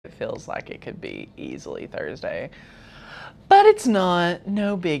feels like it could be easily Thursday, but it's not.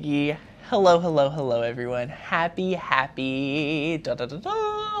 No biggie. Hello, hello, hello, everyone. Happy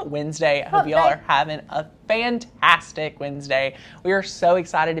Wednesday. I hope you all are having a fantastic Wednesday. We are so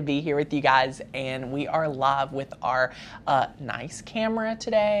excited to be here with you guys, and we are live with our nice camera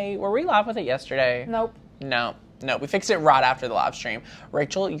today. Were we live with it yesterday? Nope. No, we fixed it right after the live stream.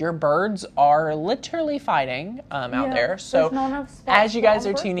 Rachel, your birds are literally fighting out there. So as you guys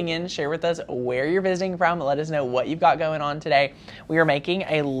are tuning in, share with us where you're visiting from. Let us know what you've got going on today. We are making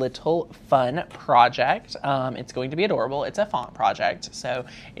a little fun project. It's going to be adorable. It's a font project, so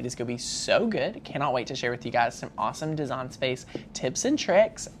it is going to be so good. Cannot wait to share with you guys some awesome Design Space tips and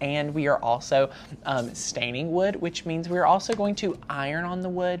tricks. And we are also staining wood, which means we're also going to iron on the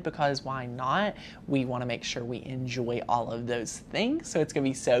wood, because why not? We want to make sure we enjoy all of those things. So it's gonna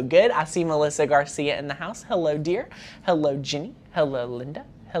be so good. I see Melissa Garcia in the house. Hello, dear. Hello, Jenny. Hello, Linda.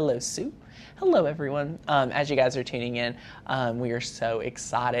 Hello, Sue. Hello, everyone. As you guys are tuning in, we are so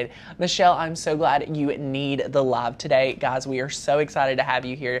excited. Michelle, I'm so glad you need the live today. Guys, we are so excited to have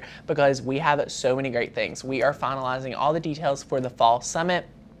you here because we have so many great things. We are finalizing all the details for the Fall Summit.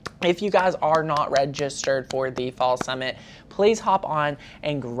 If you guys are not registered for the Fall Summit, please hop on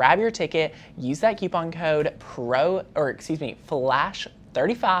and grab your ticket. Use that coupon code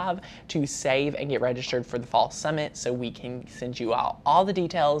FLASH35 to save and get registered for the Fall Summit, so we can send you out all the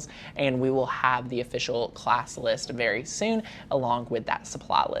details, and we will have the official class list very soon along with that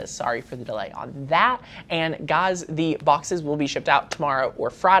supply list. Sorry for the delay on that. And guys, the boxes will be shipped out tomorrow or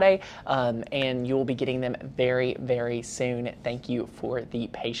Friday, and you will be getting them very, very soon. Thank you for the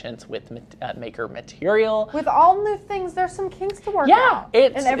patience with maker material. With all new things, there's some kinks to work out.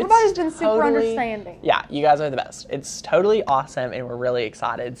 And everybody's been super understanding. Yeah, you guys are the best. It's totally awesome, and we're really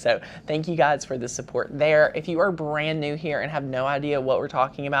excited. So thank you guys for the support there. If you are brand new here and have no idea what we're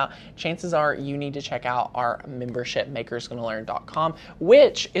talking about, chances are you need to check out our membership, makersgonnalearn.com,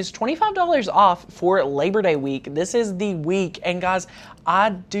 which is $25 off for Labor Day week. This is the week, and guys, I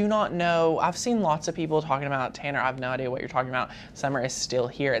do not know. I've seen lots of people talking about, Tanner, I have no idea what you're talking about. Summer is still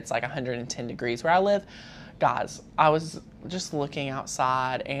here. It's like 110 degrees where I live. Guys, I was just looking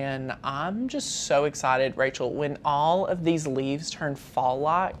outside, and I'm just so excited, Rachel, when all of these leaves turn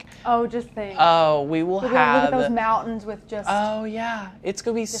fall-like. Oh, just think. Oh, we will have... Look at those mountains with just... Oh, yeah. It's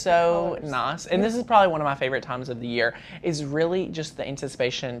going to be so nice. And this is probably one of my favorite times of the year, is really just the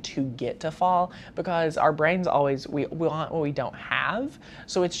anticipation to get to fall, because our brains always, we want what we don't have.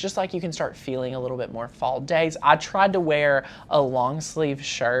 So it's just like you can start feeling a little bit more fall days. I tried to wear a long-sleeve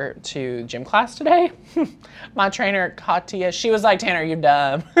shirt to gym class today. My trainer, Katia, she was like, Tanner, you're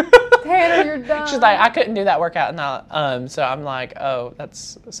dumb. Tanner, you're dumb. She's like, I couldn't do that workout. And so I'm like, oh,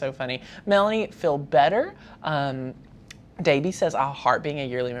 that's so funny. Melanie, feel better. Davey says, I'll heart being a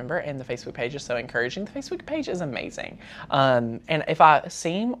yearly member, and the Facebook page is so encouraging. The Facebook page is amazing. And if I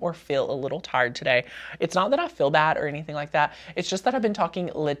seem or feel a little tired today, it's not that I feel bad or anything like that. It's just that I've been talking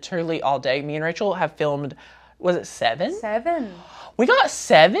literally all day. Me and Rachel have filmed, was it 7? 7. We got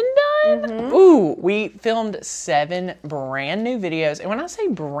 7 done? Mm-hmm. Ooh, we filmed 7 brand new videos. And when I say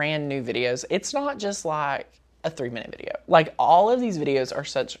brand new videos, it's not just like a 3-minute video. Like, all of these videos are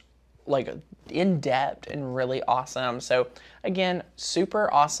such like in-depth and really awesome. So again,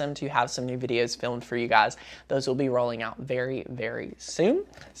 super awesome to have some new videos filmed for you guys. Those will be rolling out very, very soon.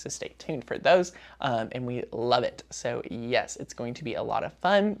 So stay tuned for those. And we love it. So yes, it's going to be a lot of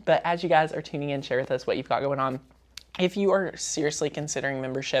fun. But as you guys are tuning in, share with us what you've got going on. If you are seriously considering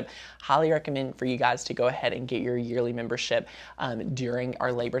membership, highly recommend for you guys to go ahead and get your yearly membership during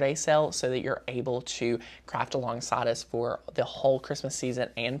our Labor Day sale, so that you're able to craft alongside us for the whole Christmas season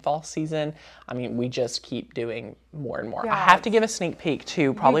and fall season. I mean, we just keep doing more and more. Yes. I have to give a sneak peek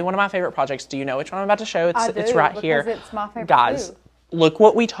to probably one of my favorite projects. Do you know which one I'm about to show? It's right here. It's my favorite guys, too. Look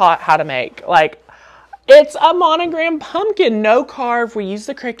what we taught how to make. Like, it's a monogram pumpkin, no carve. We used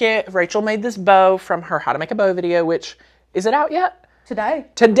the Cricut. Rachel made this bow from her How to Make a Bow video, which, is it out yet? Today.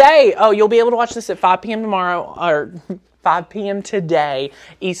 Today. Oh, you'll be able to watch this at 5 p.m. tomorrow, or 5 p.m. today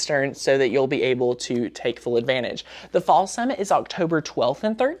Eastern, so that you'll be able to take full advantage. The Fall Summit is October 12th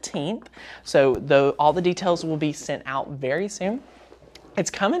and 13th, so all the details will be sent out very soon. It's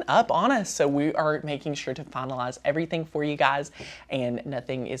coming up on us, so we are making sure to finalize everything for you guys, and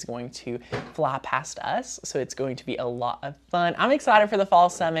nothing is going to fly past us, so it's going to be a lot of fun. I'm excited for the Fall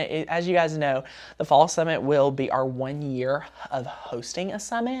Summit. As you guys know, the Fall Summit will be our 1 year of hosting a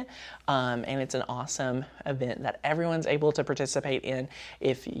summit, and it's an awesome event that everyone's able to participate in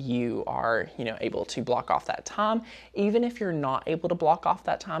if you are, able to block off that time. Even if you're not able to block off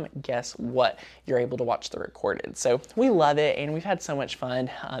that time, guess what? You're able to watch the recorded. So we love it, and we've had so much fun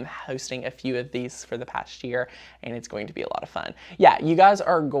hosting a few of these for the past year, and it's going to be a lot of fun. Yeah, you guys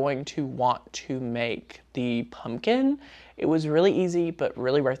are going to want to make the pumpkin. It was really easy, but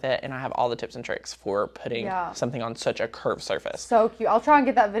really worth it, and I have all the tips and tricks for putting something on such a curved surface. So cute. I'll try and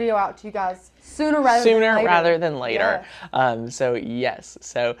get that video out to you guys sooner rather than later. Yeah. So yes,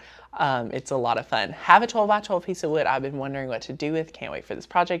 so it's a lot of fun. Have a 12 by 12 piece of wood I've been wondering what to do with. Can't wait for this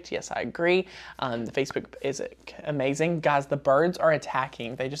project. Yes, I agree. The Facebook is amazing. Guys, the birds are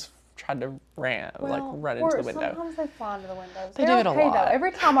attacking. They just tried to run into the window. Sometimes they fly into the windows. They do it a lot. Though.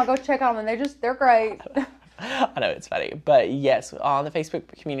 Every time I go check on them, they're great. I know, it's funny. But yes, on the Facebook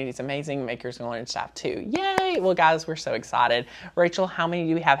community is amazing. Makers and Learn staff too. Yay! Well, guys, we're so excited. Rachel, how many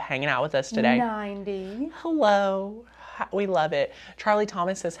do we have hanging out with us today? 90. Hello. We love it. Charlie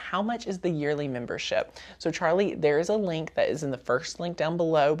Thomas says, how much is the yearly membership? So Charlie, there is a link that is in the first link down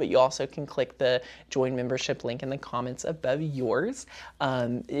below, but you also can click the join membership link in the comments above yours.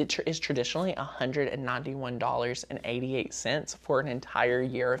 It is traditionally $191.88 for an entire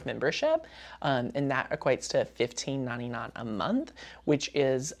year of membership. And that equates to $15.99 a month, which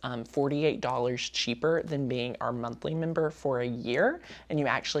is $48 cheaper than being our monthly member for a year. And you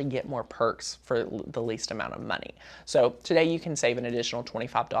actually get more perks for the least amount of money. So today you can save an additional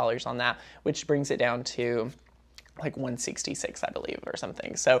 $25 on that, which brings it down to like $166, I believe, or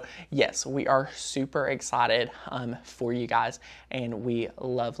something. So yes, we are super excited for you guys, and we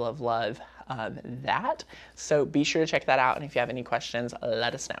love that. So be sure to check that out, and if you have any questions,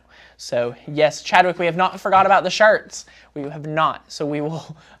 let us know. So yes, Chadwick, we have not forgot about the shirts. We have not. So we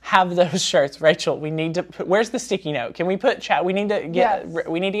will have those shirts. Rachel, we need to put, where's the sticky note? Can we put we need to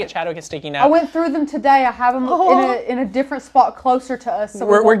get Chadwick a sticky note. I went through them today. I have them in a different spot closer to us. So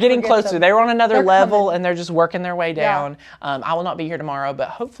we're getting closer. They were on another level and they're just working their way down. I will not be here tomorrow, but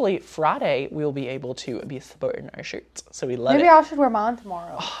hopefully Friday we'll be able to be sporting our shirts. So we love it. Maybe I should wear mine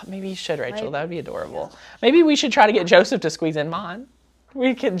tomorrow. Oh, maybe you should, Rachel. That would be adorable. Yeah. Maybe we should try to get Joseph to squeeze in mine.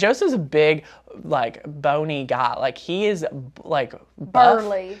 Joseph's a big, like, bony guy. Like, he is, like, buff.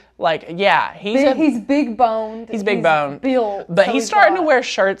 Burly. Like, yeah. He's big boned. He's big boned. Built. But he's starting to wear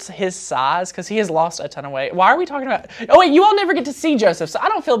shirts his size because he has lost a ton of weight. Why are we talking about... Oh, wait, you all never get to see Joseph, so I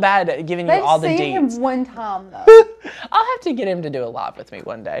don't feel bad giving you all the deets. They've seen him one time, though. I'll have to get him to do a live with me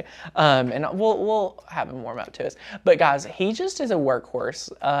one day. And we'll have him warm up to us. But, guys, he just is a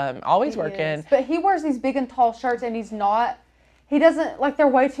workhorse. Always working. But he wears these big and tall shirts, and he's not... He doesn't, like, they're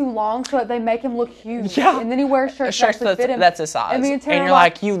way too long, so they make him look huge. Yeah. And then he wears shirts that fit him. That's his size. And you're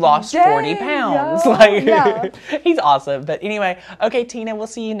like, you lost 40 pounds. Like, he's awesome. But anyway, okay, Tina, we'll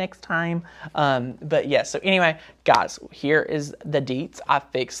see you next time. But yeah, so anyway, guys, here is the deets. I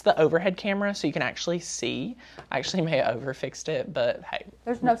fixed the overhead camera so you can actually see. I actually may have overfixed it, but hey.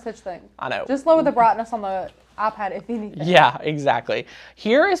 There's no such thing. I know. Just lower the brightness on the iPad if anything. Yeah, exactly.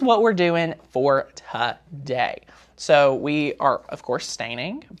 Here is what we're doing for today. So we are, of course,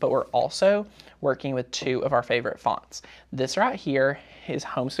 staining, but we're also working with two of our favorite fonts. This right here is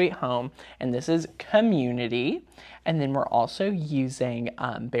Home Sweet Home, and this is Community. And then we're also using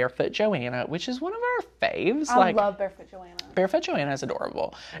Barefoot Joanna, which is one of our faves. I love Barefoot Joanna. Barefoot Joanna is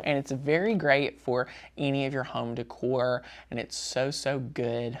adorable, and it's very great for any of your home decor, and it's so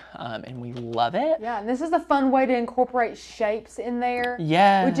good, and we love it. Yeah, and this is a fun way to incorporate shapes in there.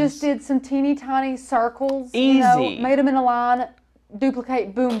 Yes. We just did some teeny tiny circles. Easy. You know, made them in a line.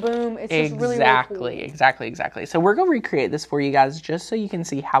 Duplicate, boom, boom. It's just really cool. Exactly. So we're going to recreate this for you guys just so you can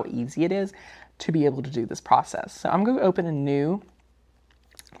see how easy it is to be able to do this process. So I'm going to open a new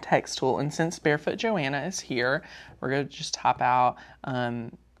text tool, and since Barefoot Joanna is here, we're going to just type out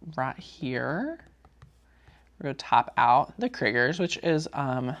right here. We're going to type out the Kriggers, which is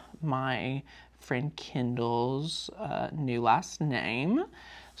my friend Kendall's new last name.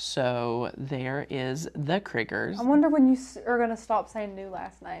 So there is the Kriggers. I wonder when you are going to stop saying new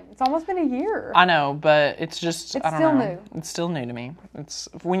last name. It's almost been a year. I know, but it's just, I don't know. New. It's still new to me. It's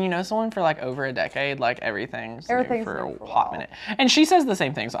when you know someone for like over a decade, like everything's new for a hot minute. And she says the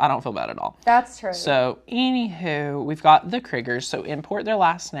same thing, so I don't feel bad at all. That's true. So anywho, we've got the Kriggers. So import their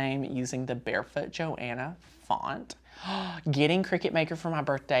last name using the Barefoot Joanna font. Getting Cricut Maker for my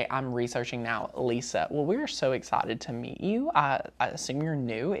birthday. I'm researching now. Lisa, well, we're so excited to meet you. I assume you're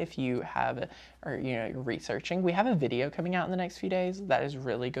new if you have, or you're researching. We have a video coming out in the next few days that is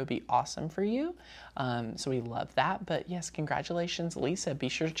really going to be awesome for you. So we love that. But yes, congratulations, Lisa. Be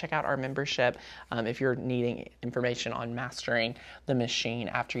sure to check out our membership if you're needing information on mastering the machine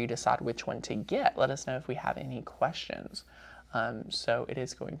after you decide which one to get. Let us know if we have any questions. So it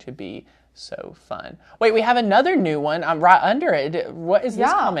is going to be so fun. Wait, we have another new one. I'm right under it. What is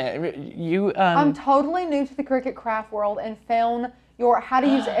this comment? I'm totally new to the Cricut craft world and found how to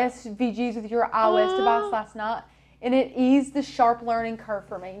use SVGs with your iOS device last night. And it eased the sharp learning curve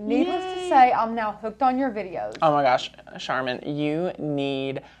for me. Needless to say, I'm now hooked on your videos. Oh my gosh, Charmin, you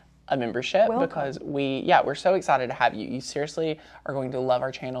need a membership because we're so excited to have you. You seriously are going to love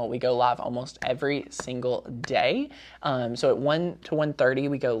our channel. We go live almost every single day. So at 1 to 1:30,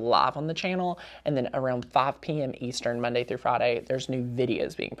 we go live on the channel. And then around 5 p.m. Eastern, Monday through Friday, there's new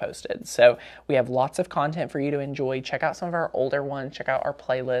videos being posted. So we have lots of content for you to enjoy. Check out some of our older ones. Check out our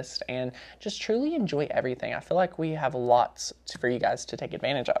playlist and just truly enjoy everything. I feel like we have lots for you guys to take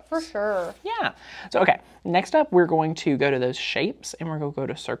advantage of. For sure. Yeah. So, okay. Next up, we're going to go to those shapes and we're going to go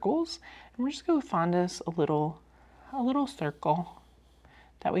to circles. And we're just going to find us a little circle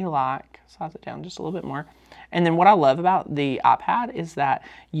that we like. Size it down just a little bit more. And then what I love about the iPad is that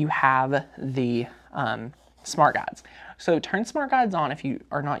you have the smart guides. So turn smart guides on if you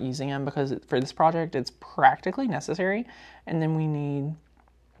are not using them because for this project, it's practically necessary. And then we need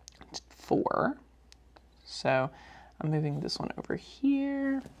 4. So I'm moving this one over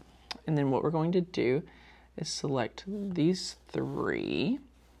here. And then what we're going to do is select these 3.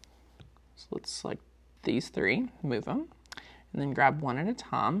 So let's select these 3, move them, and then grab one at a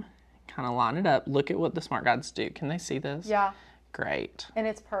time, kind of line it up. Look at what the smart guides do. Can they see this? Yeah. Great. And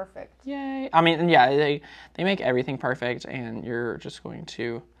it's perfect. Yay. I mean, yeah, they make everything perfect, and you're just going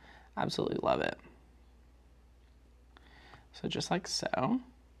to absolutely love it. So just like so.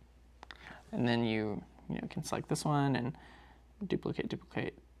 And then you can select this one and duplicate.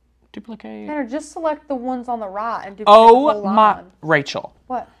 Tanner, just select the ones on the right and duplicate the whole line. Rachel.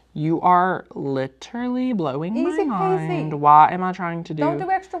 What? You are literally blowing my mind. Why am I trying to do... Don't do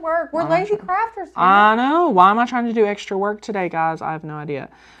extra work. We're lazy crafters. I know. Why am I trying to do extra work today, guys? I have no idea.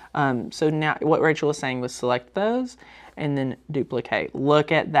 So now what Rachel was saying was select those and then duplicate.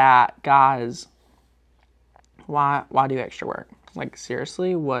 Look at that, guys. Why do extra work? Like,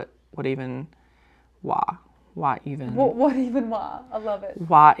 seriously, what even... Why? Why even? What even why? I love it.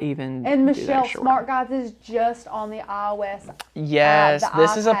 Why even? And Michelle, Smart Guides is just on the iOS. Yes,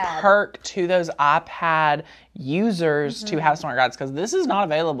 this is a perk to those iPad users to have Smart Guides because this is not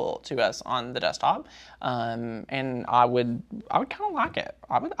available to us on the desktop. And I would kind of like it.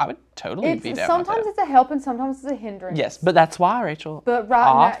 I would totally be down sometimes with it. It's a help and sometimes it's a hindrance. Yes, but that's why, Rachel. But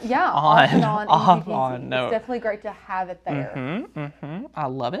right now, off and on. No. It's definitely great to have it there. I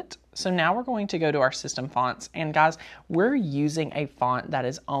love it. So now we're going to go to our system fonts. And guys, we're using a font that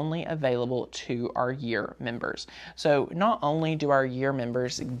is only available to our year members. So not only do our year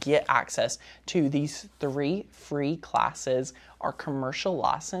members get access to these 3 free classes, our commercial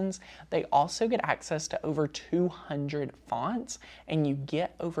license, they also get access to over 200 fonts and you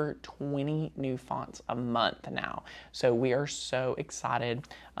get over 20 new fonts a month now. So we are so excited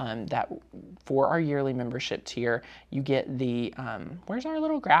that for our yearly membership tier, you get the, where's our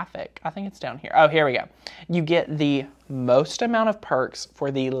little graphic? I think it's down here. Oh, here we go. You get the most amount of perks for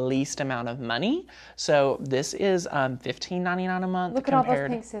the least amount of money. So this is $15.99 a month. Look at all those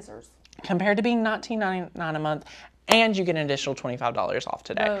pink scissors. Compared to being $19.99 a month. And you get an additional $25 off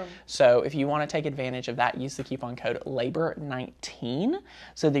today. Boom. So if you want to take advantage of that, use the coupon code LABOR19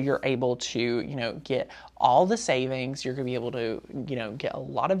 so that you're able to, get all the savings. You're going to be able to, get a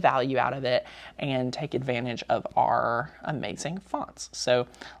lot of value out of it and take advantage of our amazing fonts. So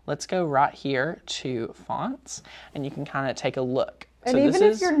let's go right here to fonts and you can kind of take a look. And so even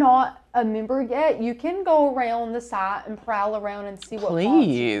if you're not a member yet, you can go around the site and prowl around and see what fonts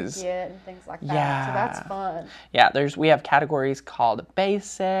you can get and things like that. Yeah. So that's fun. Yeah, we have categories called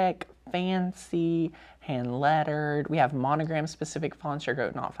basic, fancy, hand lettered. We have monogram specific fonts you're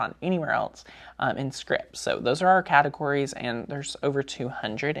going to not find anywhere else in script. So those are our categories and there's over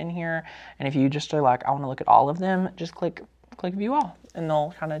 200 in here. And if you just are like, I want to look at all of them, just click view all and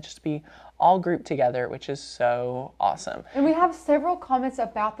they'll kind of just be all grouped together, which is so awesome. And we have several comments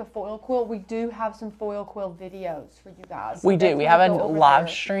about the foil quill. We do have some foil quill videos for you guys. So we do. We have a live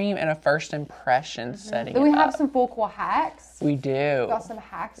stream and a first impression setting. Then we have some foil quill hacks. We do. We've got some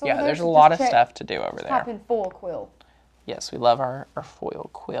hacks over there. Yeah, there's a lot of stuff to do over there. Type in foil quill. Yes, we love our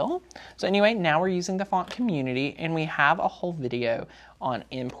foil quill. So anyway, now we're using the font community and we have a whole video on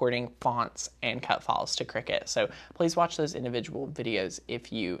importing fonts and cut files to Cricut. So please watch those individual videos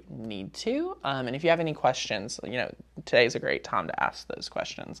if you need to. And if you have any questions, today's a great time to ask those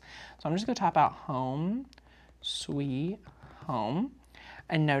questions. So I'm just gonna type out home, sweet home.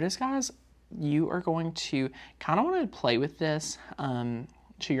 And notice guys, you are going to kind of want to play with this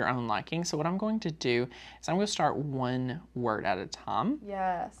to your own liking. So what I'm going to do is I'm going to start one word at a time.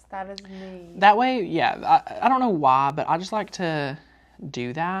 Yes, that is me. That way, yeah, I don't know why, but I just like to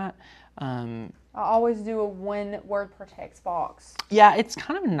do that. I always do a 1 word per text box. Yeah, it's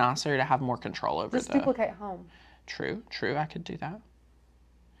kind of nicer to have more control over Just duplicate home. True. I could do that.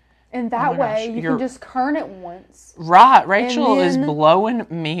 And that way, you can just kern it once. Right. Rachel is blowing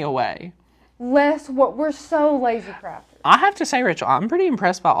me away. We're so lazy crafters. I have to say, Rachel, I'm pretty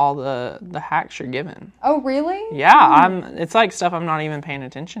impressed by all the hacks you're giving. Oh, really? Yeah, it's like stuff I'm not even paying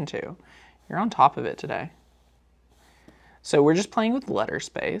attention to. You're on top of it today. So we're just playing with letter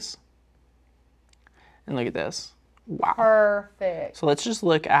space. And look at this. Wow. Perfect. So let's just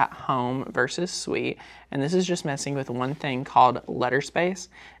look at home versus suite. And this is just messing with one thing called letter space.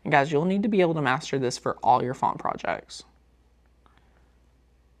 And guys, you'll need to be able to master this for all your font projects.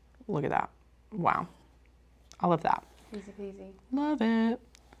 Look at that. Wow. I love that. Easy peasy. Love it.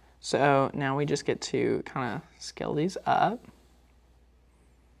 So now we just get to kind of scale these up.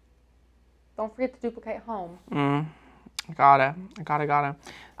 Don't forget to duplicate home. Gotta.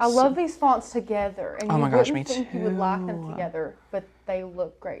 I love these fonts together. And oh my gosh, me think too. You would like them together, but they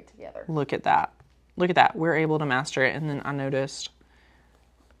look great together. Look at that. Look at that. We're able to master it. And then I noticed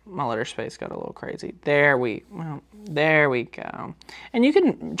my letter space got a little crazy. There we go. And you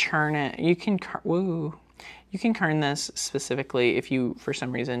can churn it. You can kern this specifically if you, for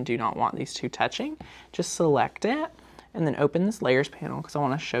some reason, do not want these two touching. Just select it and then open this layers panel because I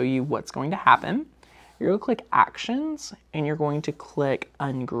want to show you what's going to happen. You're going to click actions and you're going to click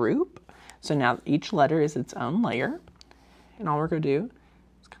ungroup. So now each letter is its own layer. And all we're going to do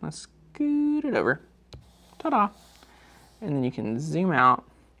is kind of scoot it over. Ta-da. And then you can zoom out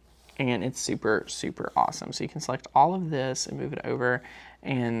and it's super, super awesome. So you can select all of this and move it over.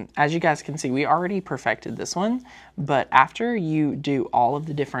 And as you guys can see, we already perfected this one, but after you do all of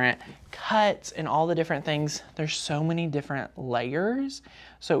the different cuts and all the different things, there's so many different layers.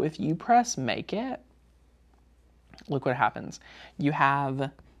 So if you press make it, look what happens. You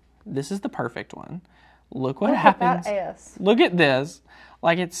have, this is the perfect one. Look what happens. Look at this.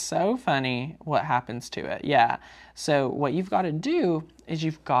 Like, it's so funny what happens to it. Yeah. So what you've got to do is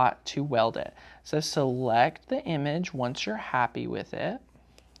you've got to weld it. So select the image once you're happy with it.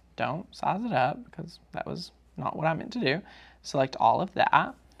 Don't size it up because that was not what I meant to do. Select all of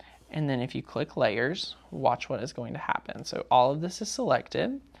that. And then if you click layers, watch what is going to happen. So all of this is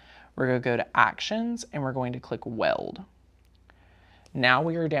selected. We're going to go to actions and we're going to click weld. Now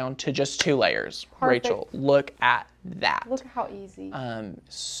we are down to just 2 layers. Perfect. Rachel, look at that. Look how easy.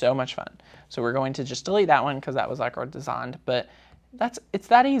 So much fun. So we're going to just delete that one because that was like our designed, but it's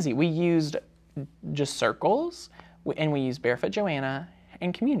that easy. We used just circles and we used Barefoot Joanna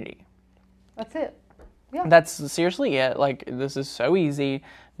and community. That's it. Yeah. That's seriously it. Like, this is so easy,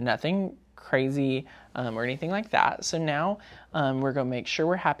 nothing crazy or anything like that. So now we're going to make sure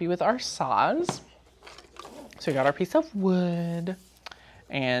we're happy with our size. So we got our piece of wood.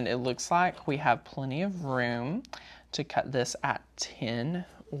 And it looks like we have plenty of room to cut this at 10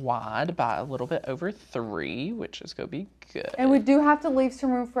 wide by a little bit over 3, which is going to be good. And we do have to leave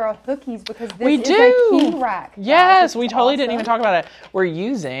some room for our hookies because this is a key rack. Yes, we totally didn't even talk about it. We're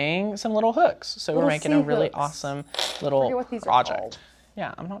using some little hooks. So we're making a really awesome little project.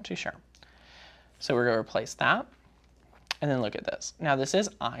 Yeah, I'm not too sure. So we're going to replace that. And then look at this. Now this is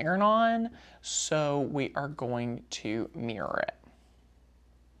iron-on, so we are going to mirror it.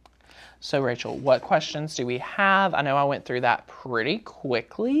 So Rachel, what questions do we have? I know I went through that pretty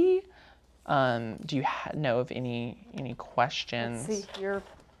quickly. Do you know of any questions? Let's see here.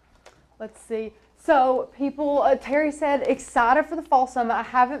 Let's see. So people, Terry said, excited for the fall summit. I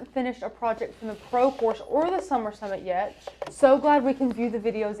haven't finished a project from the pro course or the summer summit yet. So glad we can view the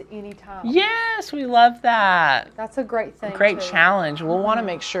videos anytime. Yes, we love that. That's a great thing. Great challenge. We'll want to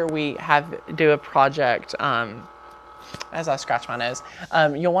make sure we do a project. As I scratch my nose,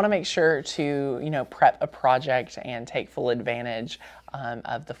 you'll want to make sure to, prep a project and take full advantage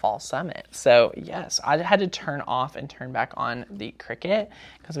of the fall summit. So yes, I had to turn off and turn back on the Cricut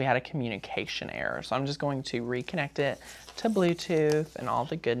because we had a communication error. So I'm just going to reconnect it to Bluetooth and all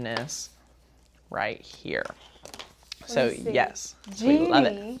the goodness right here. So yes, we love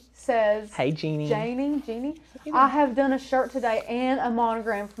it. Says, hey Jeannie. Jeannie, I have done a shirt today and a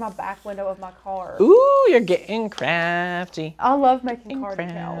monogram for my back window of my car. Ooh, you're getting crafty. I love making card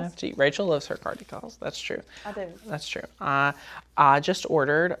decals. Rachel loves her card decals. That's true. I do. That's true. I just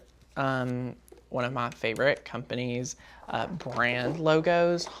ordered one of my favorite companies' brand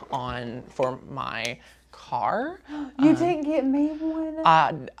logos for my car. You didn't get me one?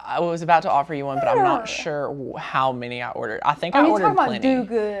 I was about to offer you one, but I'm not sure how many I ordered. I think I ordered plenty. Do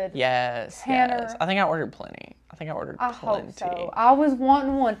good. Yes, yes. I think I ordered plenty. I hope so. I was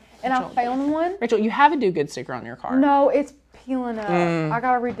wanting one, and I found one. Rachel, you have a do good sticker on your car. No, it's peeling up. I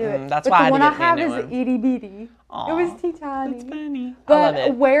gotta redo it. That's but why the one I had to have get is itty bitty. It was teeny. That's funny. But I love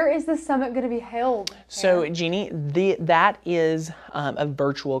it. where is the summit going to be held? So, Jeannie, that is a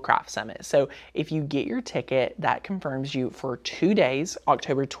virtual craft summit. So, if you get your ticket, that confirms you for 2 days,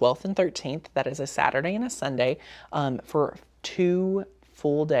 October 12th and 13th. That is a Saturday and a Sunday for 2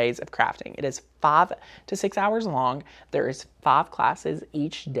 full days of crafting. It is 5 to 6 hours long. There is 5 classes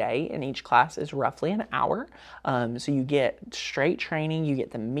each day, and each class is roughly an hour. So you get straight training, you get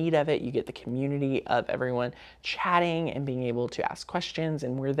the meat of it, you get the community of everyone chatting and being able to ask questions,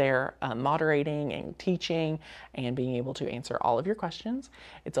 and we're there moderating and teaching and being able to answer all of your questions.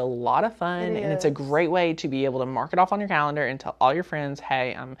 It's a lot of fun, and it's a great way to be able to mark it off on your calendar and tell all your friends,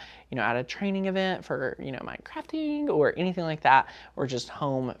 hey, I'm at a training event for my crafting or anything like that, or just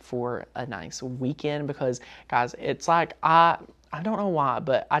home for a nice weekend. Because guys, it's like I don't know why,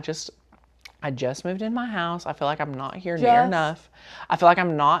 but I just moved in my house. I feel like I'm not here near enough. I feel like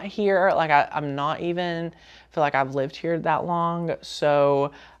I'm not here. Like I'm not even feel like I've lived here that long.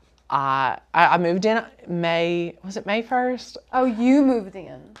 So I moved in May. Was it May 1st? Oh, you moved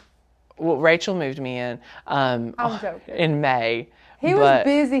in. Well, Rachel moved me in. I'm joking. In May. He was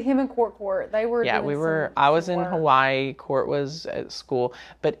busy. Him and Court. They were. Yeah, we were. I was in Hawaii. Court was at school.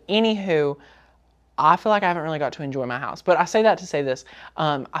 But anywho, I feel like I haven't really got to enjoy my house. But I say that to say this.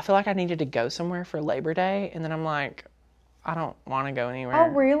 I feel like I needed to go somewhere for Labor Day, and then I'm like, I don't want to go anywhere. Oh,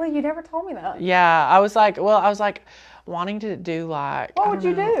 really? You never told me that. Yeah, I was like wanting to do like. What would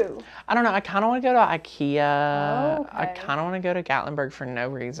you do? I don't know. I kind of want to go to IKEA. Oh, okay. I kind of want to go to Gatlinburg for no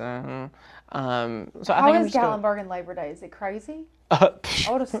reason. So How is Gatlinburg and Labor Day? Is it crazy? I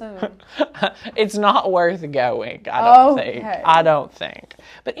would assume. It's not worth going, I don't think.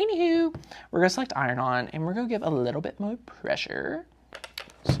 But anywho, we're going to select iron on, and we're going to give a little bit more pressure.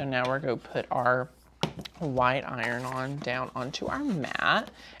 So now we're going to put our white iron on down onto our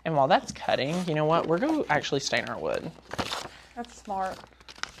mat. And while that's cutting, you know what? We're going to actually stain our wood. That's smart.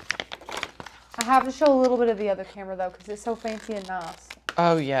 I have to show a little bit of the other camera, though, because it's so fancy and nice.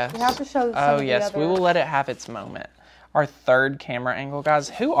 Oh, yes. You have to show some Oh, of the yes. other... We will let it have its moment. Our third camera angle, guys.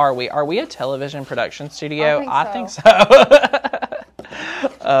 Who are we? Are we a television production studio? I think so.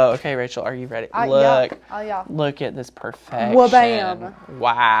 Oh, okay, Rachel, are you ready? Look. Yeah. Look at this perfection. Wha-bam.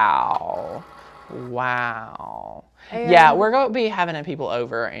 Wow. And yeah, we're going to be having people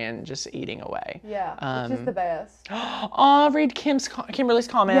over and just eating away. Yeah, which is the best. Oh, read Kimberly's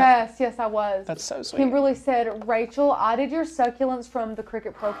comment. Yes, I was. That's so sweet. Kimberly said, Rachel, I did your succulents from the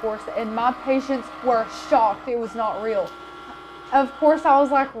Cricut Pro course, and my patients were shocked it was not real. Of course, I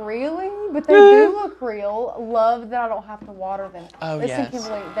was like, really? But they do look real. Love that I don't have to water them. Oh, Listen,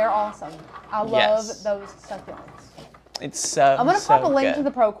 Kimberly, they're awesome. I love those succulents. It's so I'm going to pop a link to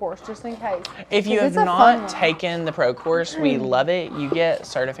the Pro course just in case. If you have not taken the Pro course, we love it. You get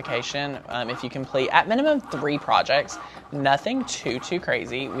certification if you complete at minimum 3 projects. Nothing too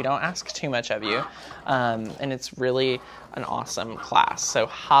crazy. We don't ask too much of you. And it's really an awesome class. So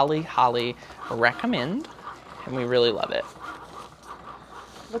highly recommend. And we really love it.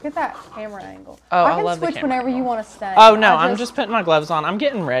 Look at that camera angle. Oh, I love the camera can switch whenever angle. you want to stay. Oh, no, I'm just putting my gloves on. I'm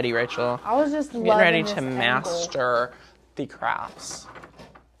getting ready, Rachel. I was just getting ready to master the crafts.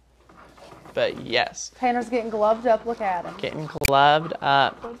 But yes. Tanner's getting gloved up. Look at him. Getting gloved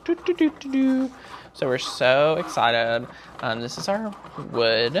up. So we're so excited. This is our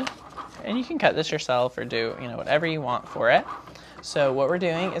wood. And you can cut this yourself or do, whatever you want for it. So what we're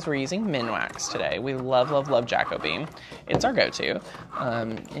doing is we're using Minwax today. We love Jacobeam. It's our go-to.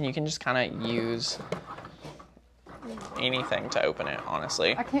 And you can just kind of use anything to open it,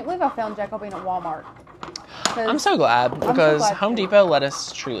 honestly. I can't believe I found Jacobeam at Walmart. I'm so glad because Home Depot let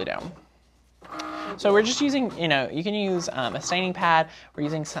us truly down. So we're just using, you can use a staining pad. We're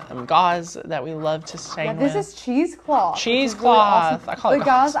using some gauze that we love to stain with. This is cheesecloth. Cheesecloth. Really awesome. I call it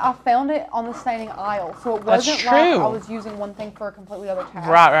gauze. I found it on the staining aisle, so it wasn't like I was using one thing for a completely other task.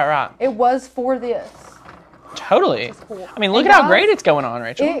 Right. It was for this. Totally. Cool. I mean, look at how great it's going on,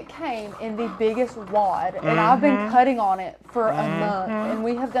 Rachel. It came in the biggest wad, and I've been cutting on it for a month, and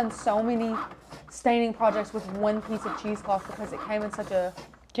we have done so many staining projects with one piece of cheesecloth because it came in such a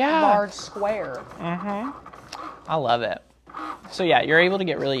large square. I love it. So yeah, you're able to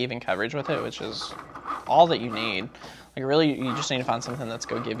get really even coverage with it, which is all that you need. Like really, you just need to find something that's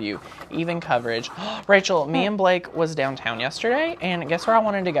going to give you even coverage. Rachel, me and Blake was downtown yesterday, and guess where I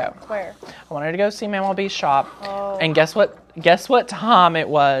wanted to go? Where? I wanted to go see Manuel B's shop. Oh. And guess what time it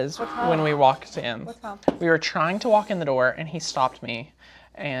was when we walked in? What time? We were trying to walk in the door, and he stopped me.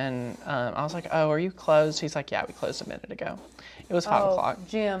 And I was like, oh, are you closed? He's like, yeah, we closed a minute ago. It was 5 o'clock.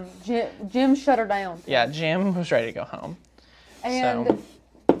 Jim shut her down. Yeah, Jim was ready to go home. And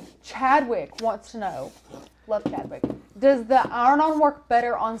Chadwick wants to know, love Chadwick, does the iron-on work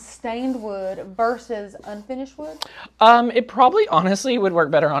better on stained wood versus unfinished wood? It probably honestly would work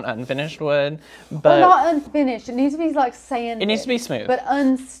better on unfinished wood, but well, not unfinished. It needs to be like sanded. It needs to be smooth, but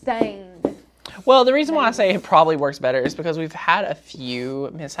unstained. Well, the reason why I say it probably works better is because we've had a few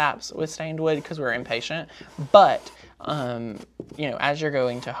mishaps with stained wood because we're impatient, but you know, as you're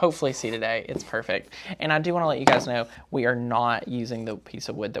going to hopefully see today, it's perfect. And I do want to let you guys know we are not using the piece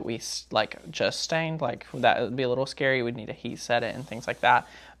of wood that we like just stained. Like that would be a little scary. We'd need to heat set it and things like that.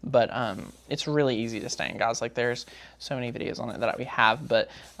 But it's really easy to stain, guys. Like there's so many videos on it that we have.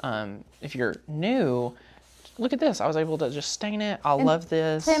 But if you're new, look at this. I was able to just stain it. I love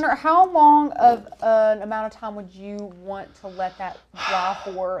this. Tanner, how long of an amount of time would you want to let that dry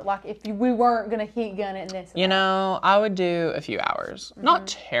for? Like if we weren't going to heat gun it and this. You know, I would do a few hours. Mm-hmm. Not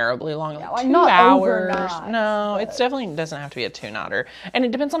terribly long. Yeah, like 2 not hours. Overnight, no, it definitely doesn't have to be a 2-nighter. And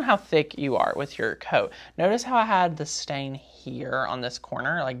it depends on how thick you are with your coat. Notice how I had the stain here on this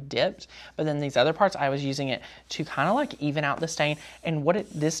corner, like dipped, but then these other parts I was using it to kind of like even out the stain. And what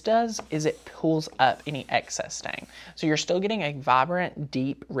this does is it pulls up any excess stain. So you're still getting a vibrant,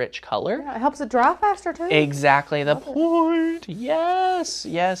 deep, rich color. Yeah, it helps it dry faster too. Exactly the point. Yes,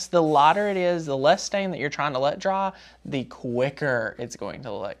 yes. The lighter it is, the less stain that you're trying to let dry, the quicker it's going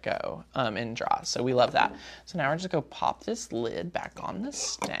to let go and dry. So we love that. So now we're just going to pop this lid back on the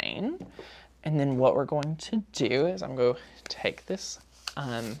stain. And then what we're going to do is I'm going to take this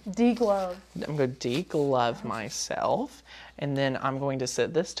deglove. I'm going to deglove myself, and then I'm going to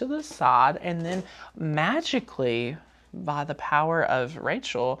set this to the side, and then magically, by the power of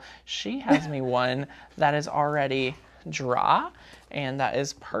Rachel, she has me one that is already dry, and that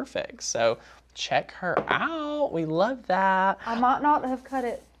is perfect. So check her out. We love that. I might not have cut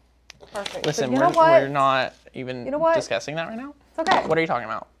it perfect. Listen, we're not even discussing that right now. It's okay. What are you talking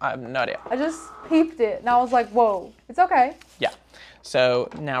about? I have no idea. I just peeped it, and I was like, whoa, it's okay. Yeah. So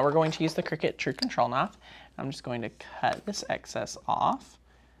now we're going to use the Cricut True Control knife. I'm just going to cut this excess off.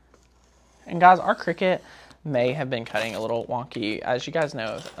 And guys, our Cricut may have been cutting a little wonky. As you guys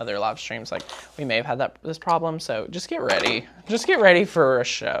know, other live streams, like we may have had this problem. So just get ready. Just get ready for a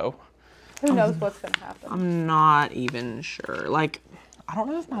show. Who knows what's going to happen? I'm not even sure. Like, I don't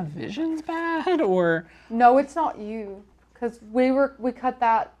know if my vision's bad or... No, it's not you. Because we cut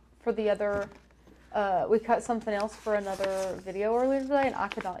that for the other... we cut something else for another video earlier today, and I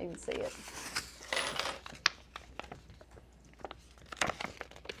could not even see it.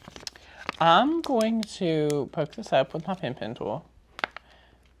 I'm going to poke this up with my pen tool.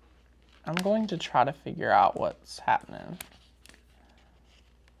 I'm going to try to figure out what's happening.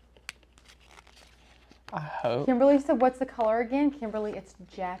 I hope. Kimberly said, what's the color again? Kimberly, it's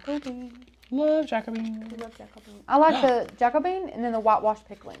Jacobine. Love Jacobine. I love Jacobine. I like the Jacobine and then the whitewash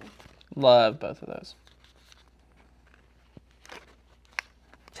pickling. Love both of those.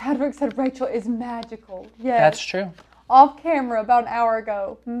 Chadwick said Rachel is magical. Yes. That's true. Off camera about an hour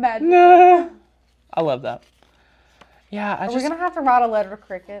ago. Magical. No. I love that. Yeah, Are we going to have to write a letter to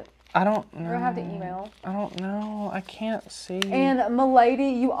Cricut? I don't know. We're going to have to email. I don't know. I can't see. And Milady,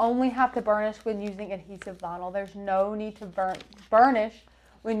 you only have to burnish when using adhesive vinyl. There's no need to burnish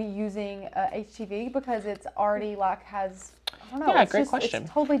when you're using HTV because it's already like has... I don't know. Yeah, great question.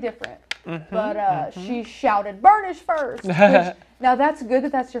 It's totally different. Mm-hmm, but she shouted, burnish first. Which, now that's good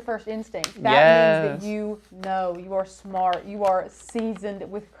that that's your first instinct. That means that you know, you are smart, you are seasoned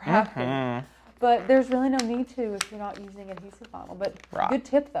with crafting. Mm-hmm. But there's really no need to if you're not using adhesive vinyl. But good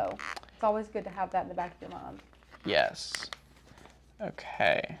tip though. It's always good to have that in the back of your mind. Yes.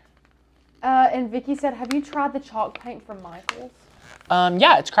 Okay. And Vicky said, have you tried the chalk paint from Michael's?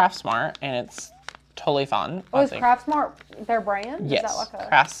 Yeah, it's Craft Smart and it's totally fun. Oh, is Craft Smart their brand? Yes. Is that like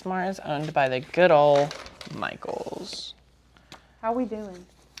Craft Smart is owned by the good old Michaels. How are we doing?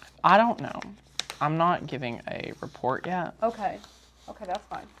 I don't know. I'm not giving a report yet. Okay. Okay, that's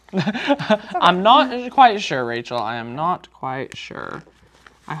fine. Okay. I'm not quite sure, Rachel. I am not quite sure.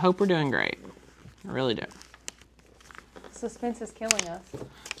 I hope we're doing great. I really do. Suspense is killing us.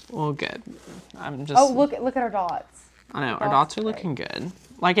 Well, good. I'm just... Oh, look at our dots. I know, our dots are looking good.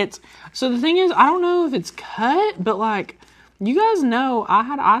 Like so the thing is, I don't know if it's cut, but like, you guys know I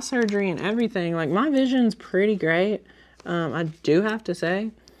had eye surgery and everything. Like my vision's pretty great. I do have to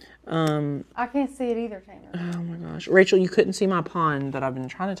say. I can't see it either, Taylor. Oh my gosh. Rachel, you couldn't see my pond that I've been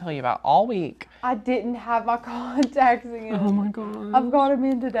trying to tell you about all week. I didn't have my contacts in. Oh my god. I've got them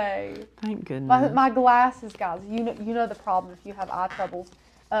in today. Thank goodness. My glasses, guys. You know the problem if you have eye troubles.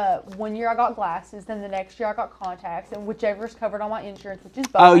 1 year I got glasses, then the next year I got contacts, and whichever is covered on my insurance, which is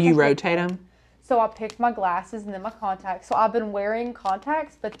both. Oh, you rotate them? So I picked my glasses and then my contacts. So I've been wearing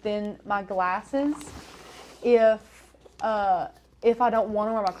contacts, but then my glasses if I don't want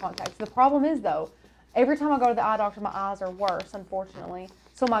to wear my contacts. The problem is, though, every time I go to the eye doctor, my eyes are worse, unfortunately.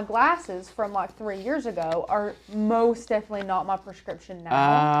 So my glasses from like 3 years ago are most definitely not my prescription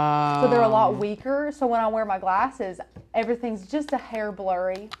now. So they're a lot weaker. So when I wear my glasses, everything's just a hair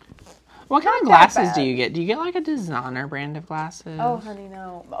blurry. What kind of glasses do you get? Do you get like a designer brand of glasses? Oh, honey,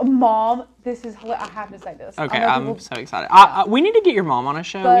 no. Mom, this is, I have to say this. Okay, I'm so excited. We need to get your mom on a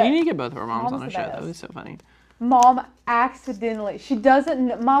show. We need to get both of our moms on a show. That would be so funny. Mom accidentally,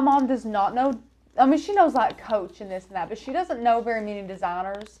 my mom does not know, I mean, she knows like Coach and this and that, but she doesn't know very many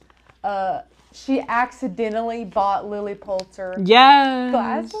designers. She accidentally bought Lily Pulitzer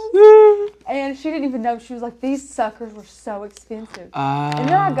glasses. And she didn't even know. She was like, these suckers were so expensive. And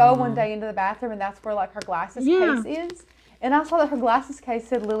then I go one day into the bathroom, and that's where like her glasses case is. And I saw that her glasses case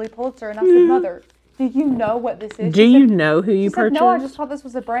said Lily Pulitzer, and I said, Mother, do you know what this is? Do you know who you purchased? No, I just thought this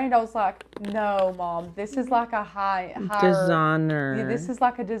was a brand. I was like, no, Mom, this is like a higher designer. Yeah, this is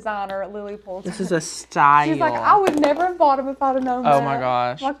like a designer at Lily Pulitzer. This is a style. She's like, I would never have bought them if I'd have known that. Oh my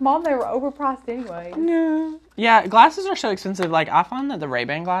gosh. Like, Mom, they were overpriced anyway. Yeah. Yeah, glasses are so expensive. Like, I find that the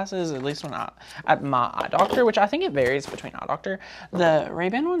Ray-Ban glasses, at least when at my eye doctor, which I think it varies between eye doctor, the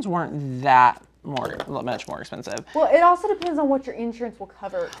Ray-Ban ones weren't that much more expensive. Well, it also depends on what your insurance will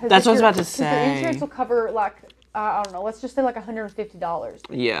cover. That's what I was about to say. Your insurance will cover like, I don't know, let's just say like $150.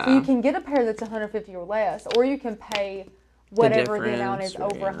 Yeah. So you can get a pair that's $150 or less, or you can pay whatever the amount is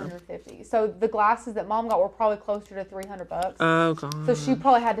over $150. So the glasses that Mom got were probably closer to $300. Oh god. So she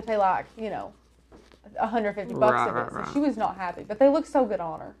probably had to pay like, $150 of it. So she was not happy, but they look so good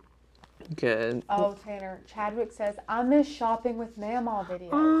on her. Good. Oh, Tanner, Chadwick says, I miss shopping with Mamaw videos.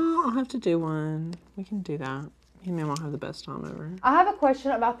 Oh, I'll have to do one. We can do that. Me and Mamaw have the best time ever. I have a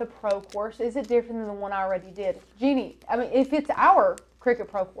question about the Pro course. Is it different than the one I already did? Jeannie, I mean, if it's our Cricut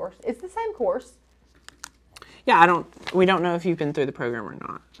Pro course, it's the same course. Yeah, we don't know if you've been through the program or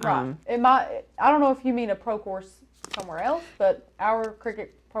not. Right. I don't know if you mean a Pro course somewhere else, but our Cricut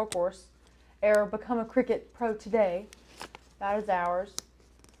Pro course, or Become a Cricut Pro Today, that is ours.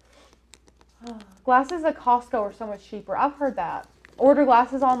 Glasses at Costco are so much cheaper. I've heard that. Order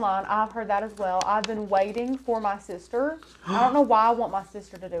glasses online. I've heard that as well. I've been waiting for my sister. I don't know why I want my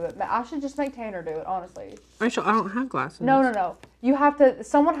sister to do it. But I should just make Tanner do it, honestly. Rachel, I don't have glasses. No. You have to,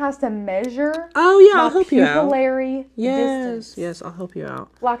 someone has to measure. Oh, yeah, I'll help you out. Pupillary distance. Yes, I'll help you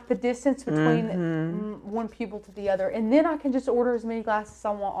out. Like the distance between one pupil to the other. And then I can just order as many glasses as I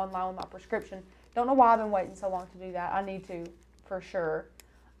want online with my prescription. Don't know why I've been waiting so long to do that. I need to, for sure.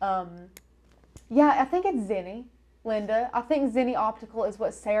 Yeah, I think it's Zenni, Linda. I think Zenni Optical is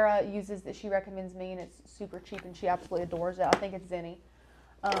what Sarah uses that she recommends me, and it's super cheap, and she absolutely adores it. I think it's Zenni.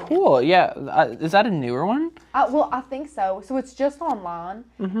 Cool, yeah. Is that a newer one? Well, I think so. So it's just online,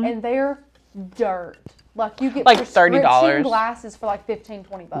 and they're dirt. Like, you get like $30 glasses for like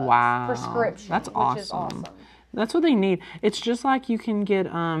 $15-20. Wow. Prescription. That's awesome. Which is awesome. That's what they need. It's just like you can get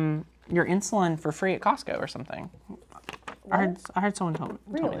your insulin for free at Costco or something. What? I heard someone tell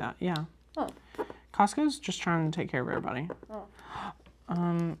me that. Yeah. Oh. Costco's just trying to take care of everybody.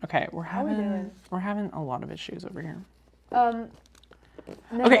 Oh. Okay, we're having a lot of issues over here.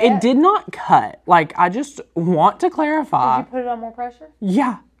 Okay, it did not cut. Like, I just want to clarify. Did you put it on more pressure?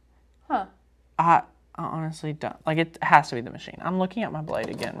 Yeah. Huh. I honestly don't. Like, it has to be the machine. I'm looking at my blade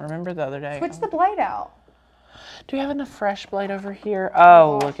again. Remember the other day? Switch the blade out. Do we have enough fresh blade over here?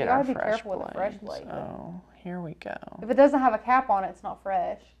 Oh, look at our fresh blade. You gotta be careful with the fresh blade. Oh, here we go. If it doesn't have a cap on it, it's not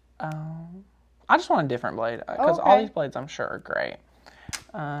fresh. I just want a different blade because all these blades I'm sure are great.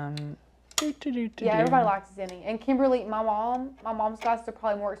 Yeah, everybody likes Zenni. And Kimberly, my mom's glasses are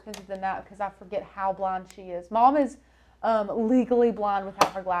probably more expensive than that because I forget how blind she is. Mom is legally blind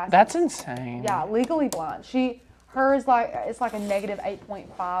without her glasses. That's insane. Yeah, legally blind. Hers it's like a negative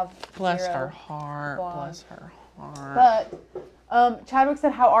 8.5. Bless her heart. Blind. Bless her heart. But Chadwick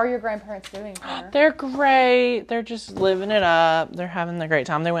said, how are your grandparents doing, Tanner? They're great. They're just living it up. They're having a great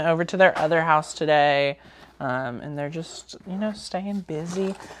time. They went over to their other house today, and they're just, staying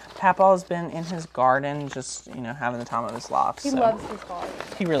busy. Papa's been in his garden, just, having the time of his life. He loves his garden.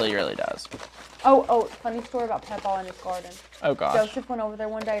 He really, really does. Oh, funny story about Papa and his garden. Oh, gosh. Joseph went over there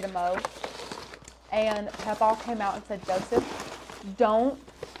one day to mow, and Papa came out and said, Joseph, don't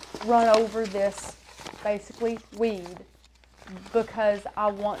run over this, basically, weed, because I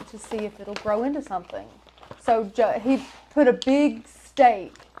want to see if it'll grow into something. So he put a big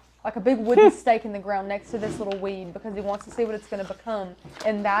stake, like a big wooden stake in the ground next to this little weed because he wants to see what it's going to become.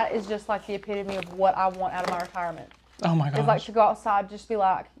 And that is just like the epitome of what I want out of my retirement. Oh my gosh. It's like to go outside, just be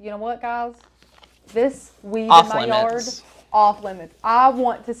like, you know what, guys? this weed Off in my limits. yard, off limits. I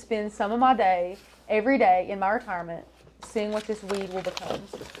want to spend some of my day, every day in my retirement, seeing what this weed will become.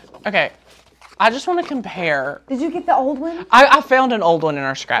 Okay. I just want to compare. Did you get the old one? I found an old one in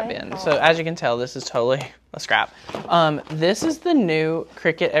our scrap bin. So as you can tell, this is totally a scrap. This is the new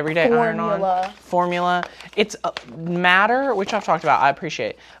Cricut Everyday Iron-On formula. It's matter, which I've talked about. I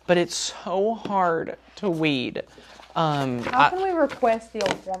appreciate, but it's so hard to weed. How can we request the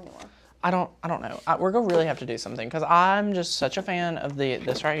old formula? I don't know. We're gonna really have to do something because I'm just such a fan of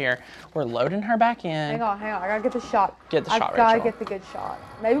this right here. We're loading her back in. Hang on. I gotta get the shot. Get the shot, Rachel. I gotta Rachel. get the good shot.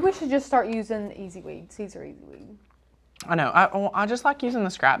 Maybe we should just start using Easy Weed, Caesar Easy Weed. I know. I just like using the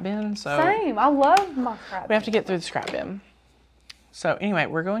scrap bin. So Same. I love my scrap bin. We have to get through the scrap bin. So anyway,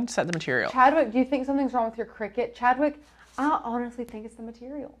 we're going to set the material. Chadwick, do you think something's wrong with your Cricut? Chadwick, I honestly think it's the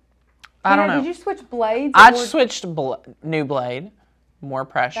material. I don't know. Did you switch blades? I switched new blade. More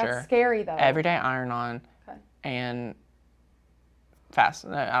pressure. That's scary, though. Everyday Iron-On. Okay. And fast.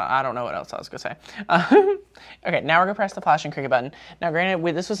 I don't know what else I was going to say. Okay, now we're going to press the flashing Cricut button. Now,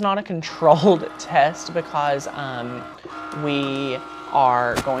 granted, this was not a controlled test because we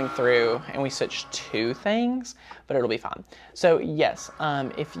are going through and we switched two things, but it'll be fun. So, yes,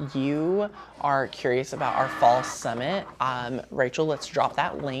 if you are curious about our fall summit, Rachel, let's drop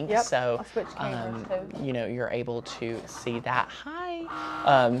that link. Yep, so I'll switch cameras too. you know, you're able to see that.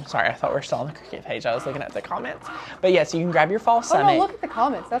 Hi. Sorry, I thought we were still on the Cricut page. I was looking at the comments. But yes, you can grab your fall summit. Oh no, look at the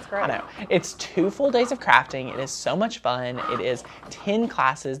comments. That's great. I know. It's 2 full days of crafting. It is so much fun. It is 10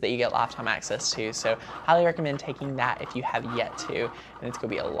 classes that you get lifetime access to. So highly recommend taking that if you have yet to. And it's going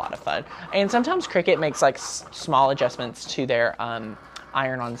to be a lot of fun. And sometimes Cricut makes like small adjustments to their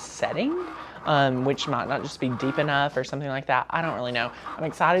iron-on setting, which might not just be deep enough or something like that. I don't really know. I'm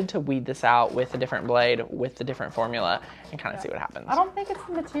excited to weed this out with a different blade, with the different formula, and kind of see what happens. I don't think it's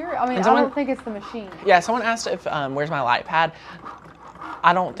the material. I mean, I don't think it's the machine. Yeah, someone asked if, where's my light pad?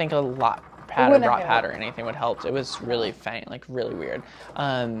 I don't think a light pad or drop pad or anything would help. It was really faint, like really weird.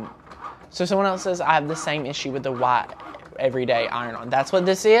 So someone else says, I have the same issue with the white everyday iron-on. That's what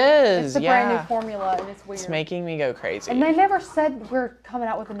this is. It's a brand new formula, and it's weird. It's making me go crazy. And they never said we're coming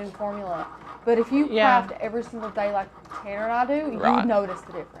out with a new formula. But if you craft every single day like Tanner and I do, you notice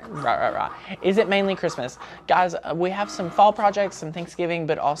the difference. Right. Is it mainly Christmas? Guys, we have some fall projects, some Thanksgiving,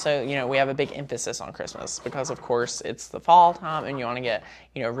 but also, you know, we have a big emphasis on Christmas because, of course, it's the fall time and you want to get,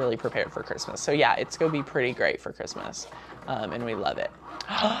 you know, really prepared for Christmas. So, yeah, it's going to be pretty great for Christmas, and we love it.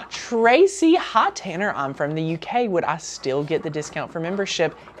 Tracy, hi Tanner, I'm from the UK. Would I still get the discount for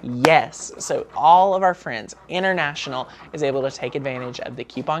membership? Yes. So all of our friends, international, is able to take advantage of the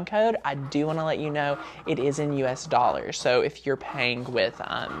coupon code. I do want to let you know it is in US dollars. So if you're paying with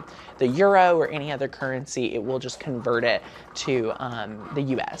the euro or any other currency, it will just convert it to the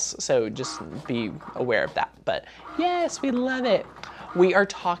US. So just be aware of that. But yes, we love it. We are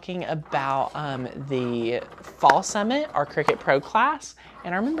talking about the Fall Summit, our Cricut Pro class,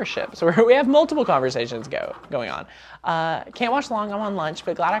 and our membership. So we have multiple conversations going on. Can't watch long, I'm on lunch,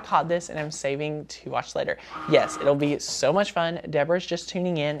 but glad I caught this and I'm saving to watch later. Yes, it'll be so much fun. Deborah's just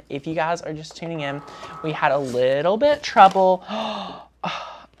tuning in. If you guys are just tuning in, we had a little bit trouble.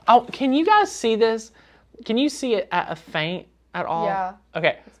 Oh, can you guys see this? Can you see it at a faint at all? Yeah.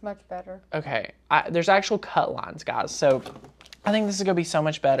 Okay. It's much better. Okay. There's actual cut lines, guys. So I think this is going to be so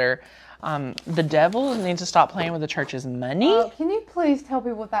much better. The devil needs to stop playing with the church's money. Can you please tell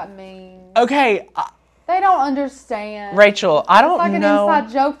people what that means? Okay. They don't understand. Rachel, I don't know. It's like an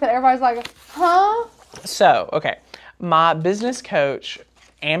inside joke that everybody's like, huh? So, okay. My business coach,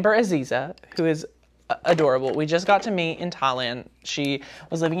 Amber Aziza, who is adorable. We just got to meet in Thailand. She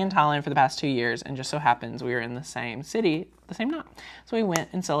was living in Thailand for the past 2 years, and just so happens we were in the same city the same night. So we went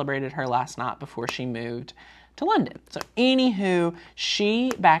and celebrated her last night before she moved to London. So anywho,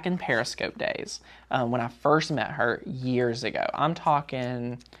 she, back in Periscope days, when I first met her years ago, I'm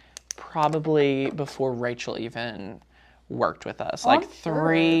talking probably before Rachel even worked with us, like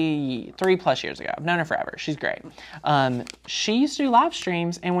three plus years ago. I've known her forever. She's great. She used to do live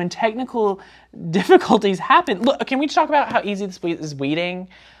streams, and when technical difficulties happen, look, can we talk about how easy this is weeding?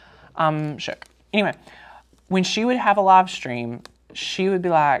 Shook. Anyway, when she would have a live stream, she would be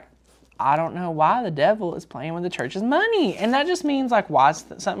like, I don't know why the devil is playing with the church's money. And that just means, like, why is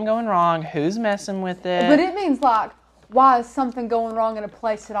something going wrong? Who's messing with it? But it means, like, why is something going wrong in a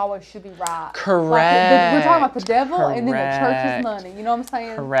place that always should be right? Correct. Like, we're talking about the devil and then the church's money. You know what I'm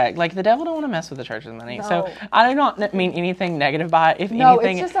saying? Correct. Like, the devil don't want to mess with the church's money. No. So I do not mean anything negative by it. If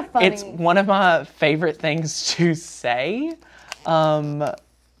anything, it's just a funny... it's one of my favorite things to say. And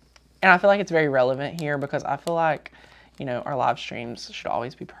I feel like it's very relevant here because I feel like, you know, our live streams should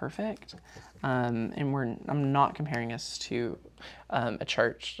always be perfect. And I'm not comparing us to a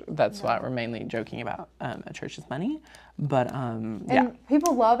church. That's what we're mainly joking about. A church's money. But, and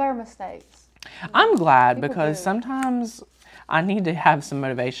people love our mistakes. I'm glad because sometimes I need to have some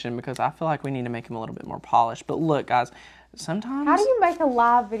motivation because I feel like we need to make them a little bit more polished. But look, guys, sometimes... How do you make a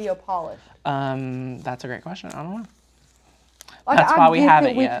live video polished? That's a great question. I don't know. Like, that's why we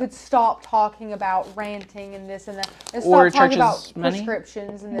haven't yet. We could stop talking about ranting and this and that, and stop talking about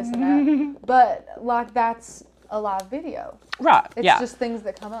prescriptions and this and that. But like, that's a live video, right? It's just things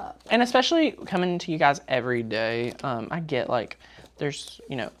that come up. And especially coming to you guys every day, I get like there's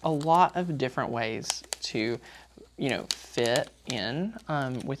a lot of different ways to fit in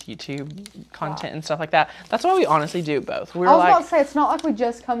with YouTube content and stuff like that. That's why we honestly do both. I was about to say, it's not like we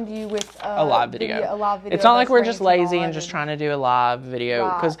just come to you with a live video. It's not like we're just lazy and just trying to do a live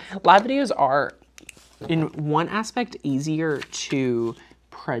video, because live videos are, in one aspect, easier to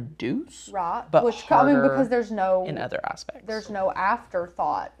produce, right? But which harder because there's no in other aspects. There's no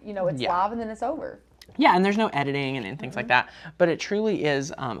afterthought. It's live and then it's over. Yeah, and there's no editing and things like that. But it truly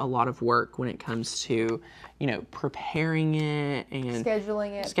is a lot of work when it comes to, preparing it and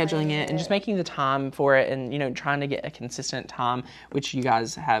scheduling it and just making the time for it and, trying to get a consistent time, which you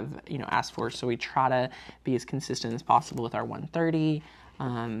guys have, asked for. So we try to be as consistent as possible with our 1:30,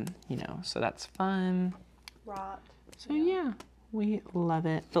 so that's fun. Right. So yeah, we love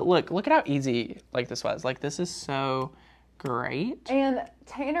it. But look at how easy this was. This is so great. And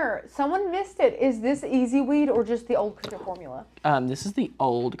Tanner, someone missed it. Is this Easy Weed or just the old Cricut formula? This is the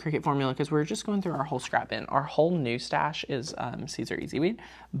old Cricut formula because we're just going through our whole scrap bin. Our whole new stash is Caesar Easy Weed,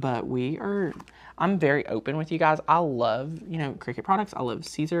 but I'm very open with you guys. I love, Cricut products. I love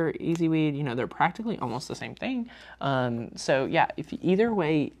Caesar Easy Weed. They're practically almost the same thing. So yeah, if either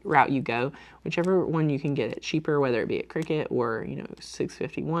route you go, whichever one you can get it cheaper, whether it be at Cricut or,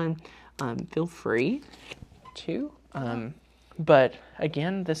 $6.51, feel free to. But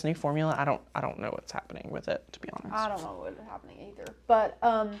again, this new formula, I don't know what's happening with it, to be honest. I don't know what's happening either. But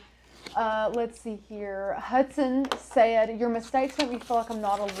let's see here. Hudson said, "Your mistakes make me feel like I'm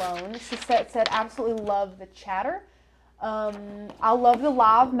not alone." Suzette said, "Absolutely love the chatter." I love the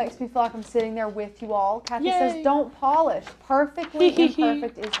live. Makes me feel like I'm sitting there with you all. Kathy says, "Don't polish. Perfectly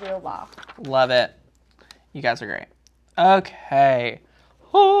imperfect is real life." Love it. You guys are great. Okay.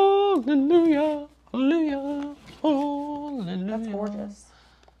 Hallelujah. Hallelujah. Hallelujah. That's gorgeous.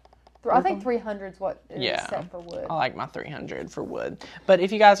 I think 300 is what is set for wood. I like my 300 for wood. But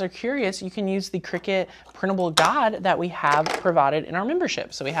if you guys are curious, you can use the Cricut printable guide that we have provided in our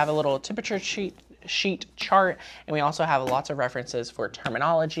membership. So we have a little temperature sheet chart, and we also have lots of references for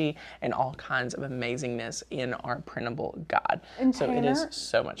terminology and all kinds of amazingness in our printable guide. And so Tanner, it is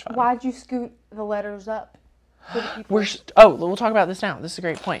so much fun. Why'd you scoot the letters up? We'll talk about this now. This is a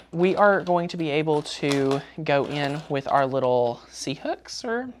great point. We are going to be able to go in with our little C-hooks,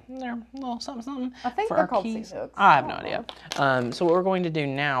 or they're little something. I think they're called C-hooks. I have no idea. So what we're going to do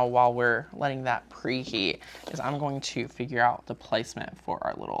now, while we're letting that preheat, is I'm going to figure out the placement for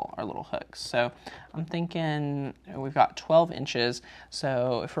our little hooks. So I'm thinking we've got 12 inches.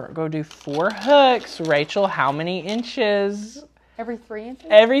 So if we're going to do 4 hooks, Rachel, how many inches? Every 3 inches?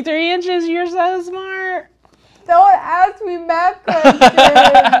 Every 3 inches. You're so smart. Don't ask me math questions.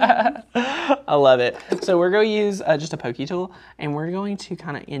 I love it. So we're going to use just a pokey tool, and we're going to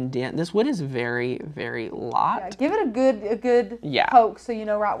kind of indent. This wood is very, very light. Yeah, give it a good poke so you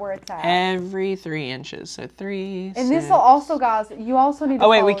know right where it's at. Every 3 inches. So 3, and this will also, guys, you also need to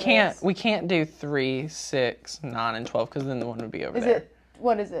we can't do 3, 6, 9, and 12 because then the one would be over there.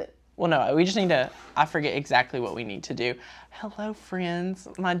 What is it? Well, no, we just need to, I forget exactly what we need to do. Hello, friends.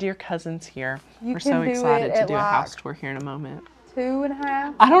 My dear cousin's here. We're so excited to do a house tour here in a moment.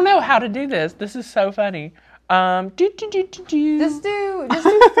 2.5? I don't know how to do this. This is so funny. Just do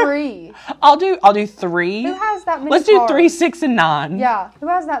 3. I'll do 3. Who has that many Let's cars? do 3, 6, and 9. Yeah. Who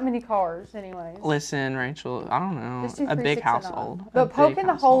has that many cars anyways? Listen, Rachel, I don't know. Just do 3, a big 6, household. But poking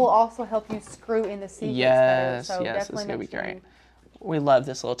the hole will also help you screw in the sequence better. So yes, it's going to be great. We love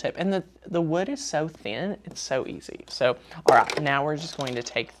this little tip. And the wood is so thin, it's so easy. So, all right, now we're just going to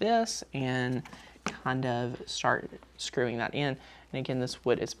take this and kind of start screwing that in. And again, this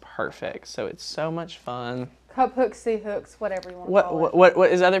wood is perfect. So it's so much fun. Cup hooks, C hooks, whatever you want to call it.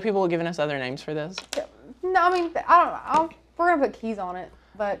 What is other people giving us other names for this? No, I mean, I don't know. We're going to put keys on it,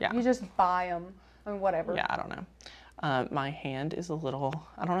 but you just buy them. I mean, whatever. Yeah, I don't know. My hand is a little,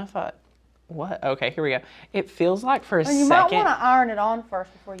 I don't know if what? Okay, here we go. It feels like for a second. You might want to iron it on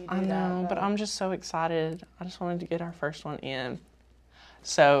first before you do that. I know, but I'm just so excited. I just wanted to get our first one in.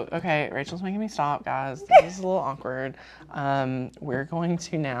 So, okay, Rachel's making me stop, guys. This is a little awkward. We're going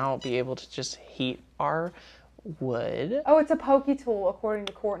to now be able to just heat our wood. Oh, it's a pokey tool, according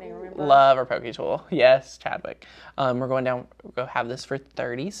to Courtney, remember? Love our pokey tool. Yes, Chadwick. We're going down, we'll go have this for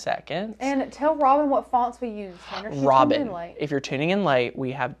 30 seconds. And tell Robin what fonts we use. Robin, if you're tuning in late,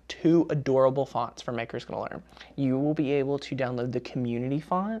 we have 2 adorable fonts for Makers Gonna Learn. You will be able to download the community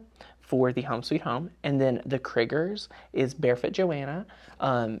font for the Home Sweet Home, and then the Kriggers is Barefoot Joanna,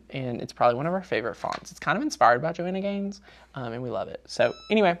 and it's probably one of our favorite fonts. It's kind of inspired by Joanna Gaines, and we love it. So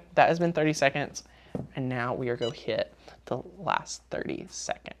anyway, that has been 30 seconds. And now we are going to hit the last 30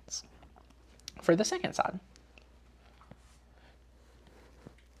 seconds for the second side.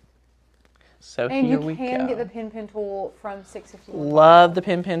 So and here we go. And you can get the pin tool from 651. Love the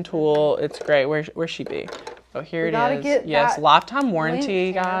pin tool. It's great. Where's she be? Oh, here it is. Yes, lifetime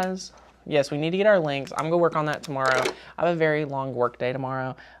warranty, guys. Yes, we need to get our links. I'm going to work on that tomorrow. I have a very long work day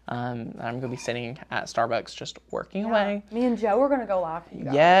tomorrow. I'm going to be sitting at Starbucks just working away. Me and Joe are going to go live for you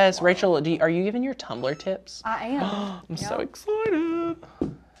guys. Yes. Tomorrow. Rachel, are you giving your Tumblr tips? I am. I'm so excited.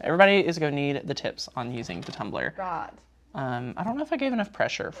 Everybody is going to need the tips on using the Tumblr. Right. I don't know if I gave enough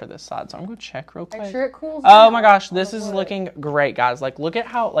pressure for this side, so I'm going to check real quick. Make sure it cools Oh down. my gosh, this is looking great, guys. Like, look at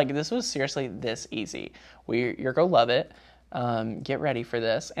how, like, this was seriously this easy. You're going to love it. Get ready for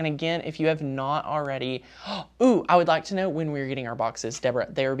this. And again, if you have not already, I would like to know when we're getting our boxes. Deborah,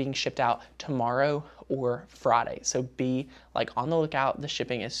 they are being shipped out tomorrow or Friday. So be like on the lookout. The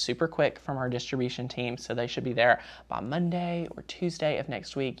shipping is super quick from our distribution team. So they should be there by Monday or Tuesday of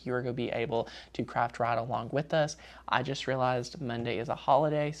next week. You are going to be able to craft right along with us. I just realized Monday is a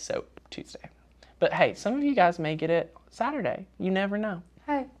holiday, so Tuesday. But hey, some of you guys may get it Saturday. You never know.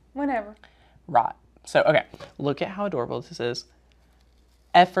 Hey, whenever. Right. So, okay, look at how adorable this is.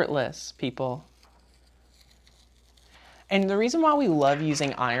 Effortless, people. And the reason why we love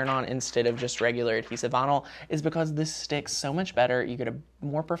using iron-on instead of just regular adhesive vinyl is because this sticks so much better. You get a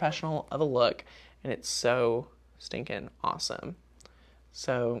more professional of a look, and it's so stinking awesome.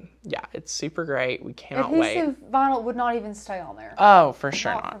 So, yeah, it's super great. We cannot wait. Adhesive vinyl would not even stay on there. Oh, for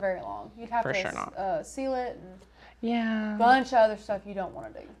sure not. Not for very long. You'd have to seal it and a bunch of other stuff you don't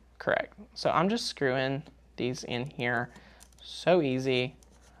want to do. Correct. So I'm just screwing these in here. So easy.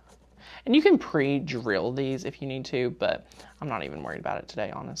 And you can pre-drill these if you need to, but I'm not even worried about it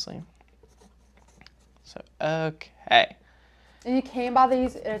today, honestly. So, okay. And you can buy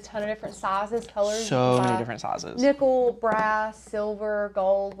these in a ton of different sizes, colors. So many different sizes. Nickel, brass, silver,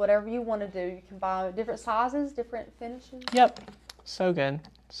 gold, whatever you want to do. You can buy different sizes, different finishes. Yep. So good.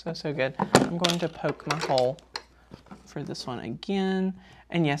 So good. I'm going to poke my hole for this one again.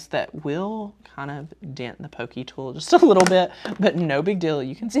 And yes, that will kind of dent the pokey tool just a little bit, but no big deal.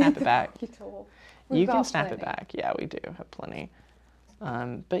 You can snap it back. You can snap it back. Yeah, we do have plenty.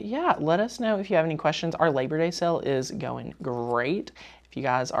 But yeah, let us know if you have any questions. Our Labor Day sale is going great. If you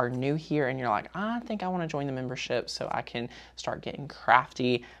guys are new here and you're like, I think I want to join the membership so I can start getting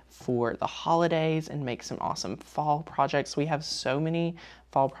crafty for the holidays and make some awesome fall projects. We have so many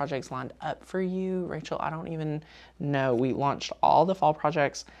fall projects lined up for you. Rachel, I don't even know. We launched all the fall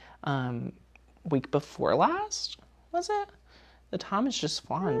projects week before last, was it? The time is just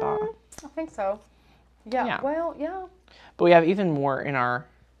flying by. I think so. Yeah. Well, yeah. But we have even more in our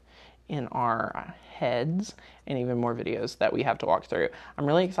heads and even more videos that we have to walk through. I'm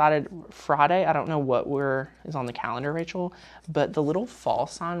really excited. Friday, I don't know what is on the calendar, Rachel, but the little fall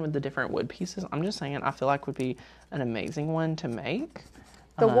sign with the different wood pieces, I'm just saying, I feel like would be an amazing one to make.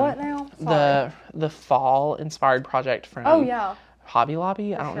 The what now? Sorry. The fall inspired project from Hobby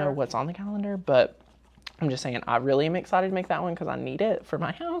Lobby. I don't know what's on the calendar, but I'm just saying I really am excited to make that one because I need it for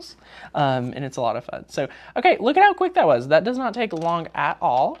my house, and it's a lot of fun. So, okay, look at how quick that was. That does not take long at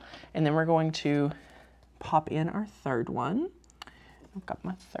all. And then we're going to pop in our third one. I've got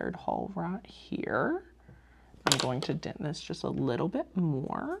my third hole right here. I'm going to dent this just a little bit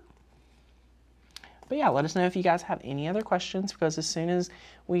more. But yeah, let us know if you guys have any other questions, because as soon as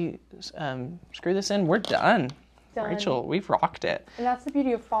we screw this in, we're done. Rachel, we've rocked it. And that's the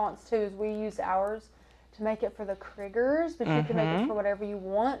beauty of fonts too, is we use ours to make it for the Kriggers, but you can make it for whatever you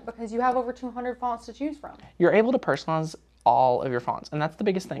want because you have over 200 fonts to choose from. You're able to personalize all of your fonts, and that's the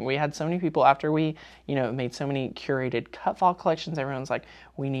biggest thing. We had so many people after we, made so many curated cut file collections. Everyone's like,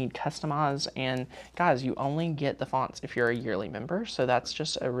 we need customized, and guys, you only get the fonts if you're a yearly member, so that's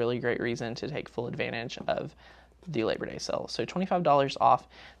just a really great reason to take full advantage of the Labor Day sale. So $25 off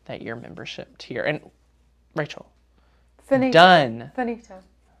that year membership tier. And Rachel, done. Finito.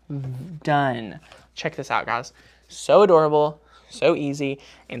 Done. Check this out, guys. So adorable, so easy,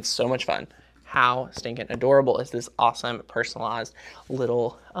 and so much fun. how stinking adorable is this awesome personalized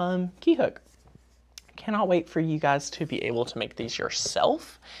little key hook. Cannot wait for you guys to be able to make these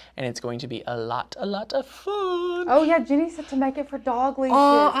yourself, and it's going to be a lot of fun. Oh yeah, Jenny said to make it for dog leashes.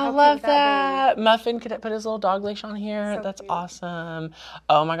 Oh, I love that. Muffin could put his little dog leash on here. So that's cute. Awesome.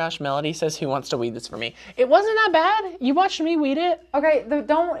 Oh my gosh, Melody says, who wants to weed this for me? It wasn't that bad. You watched me weed it. Okay,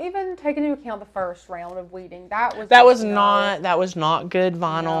 don't even take into account the first round of weeding. That was not good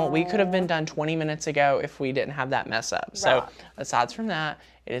vinyl. No. We could have been done 20 minutes ago if we didn't have that mess up. Right. So aside from that,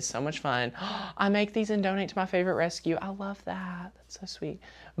 it is so much fun. I make these and donate to my favorite rescue. I love that. That's so sweet.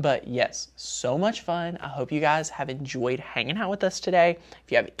 But yes, so much fun. I hope you guys have enjoyed hanging out with us today.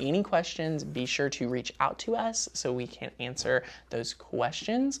 If you have any questions, be sure to reach out to us so we can answer those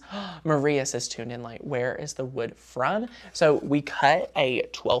questions. Maria says, tuned in late. Where is the wood from? So we cut a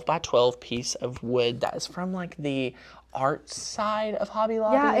 12 by 12 piece of wood that is from like the art side of Hobby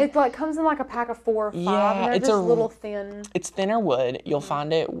Lobby. Yeah, it like comes in like a pack of 4 or 5. Yeah, and they're just a little thin. It's thinner wood. You'll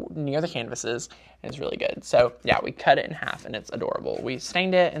find it near the canvases, and it's really good. So yeah, we cut it in half, and it's adorable. We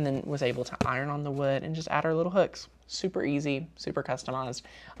stained it, and then was able to iron on the wood and just add our little hooks. Super easy, super customized,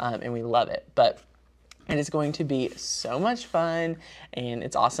 and we love it. But it is going to be so much fun, and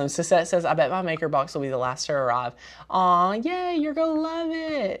it's awesome. Suzette says, I bet my maker box will be the last to arrive. Aw, yay, you're going to love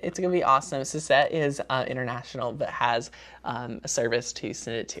it. It's going to be awesome. Suzette is international, but has a service to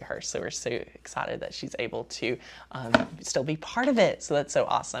send it to her. So we're so excited that she's able to still be part of it. So that's so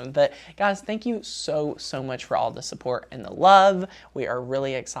awesome. But guys, thank you so much for all the support and the love. We are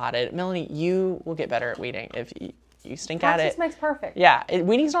really excited. Melanie, you will get better at weeding if you stink at it. Practice makes perfect. Yeah,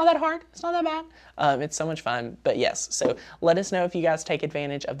 weeding's not that hard. It's not that bad. It's so much fun. But yes, so let us know if you guys take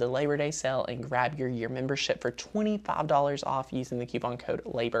advantage of the Labor Day sale and grab your year membership for $25 off using the coupon code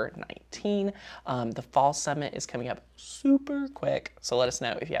LABOR19. The Fall Summit is coming up super quick, so let us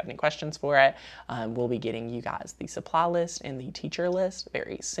know if you have any questions for it. We'll be getting you guys the supply list and the teacher list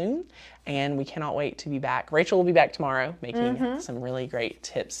very soon, and we cannot wait to be back. Rachel will be back tomorrow making some really great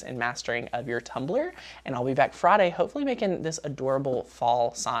tips and mastering of your tumbler, and I'll be back Friday hopefully making this adorable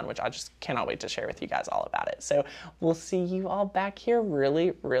fall sign, which I just cannot wait to share with you guys all about it. So we'll see you all back here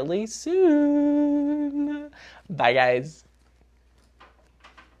really soon. Bye guys.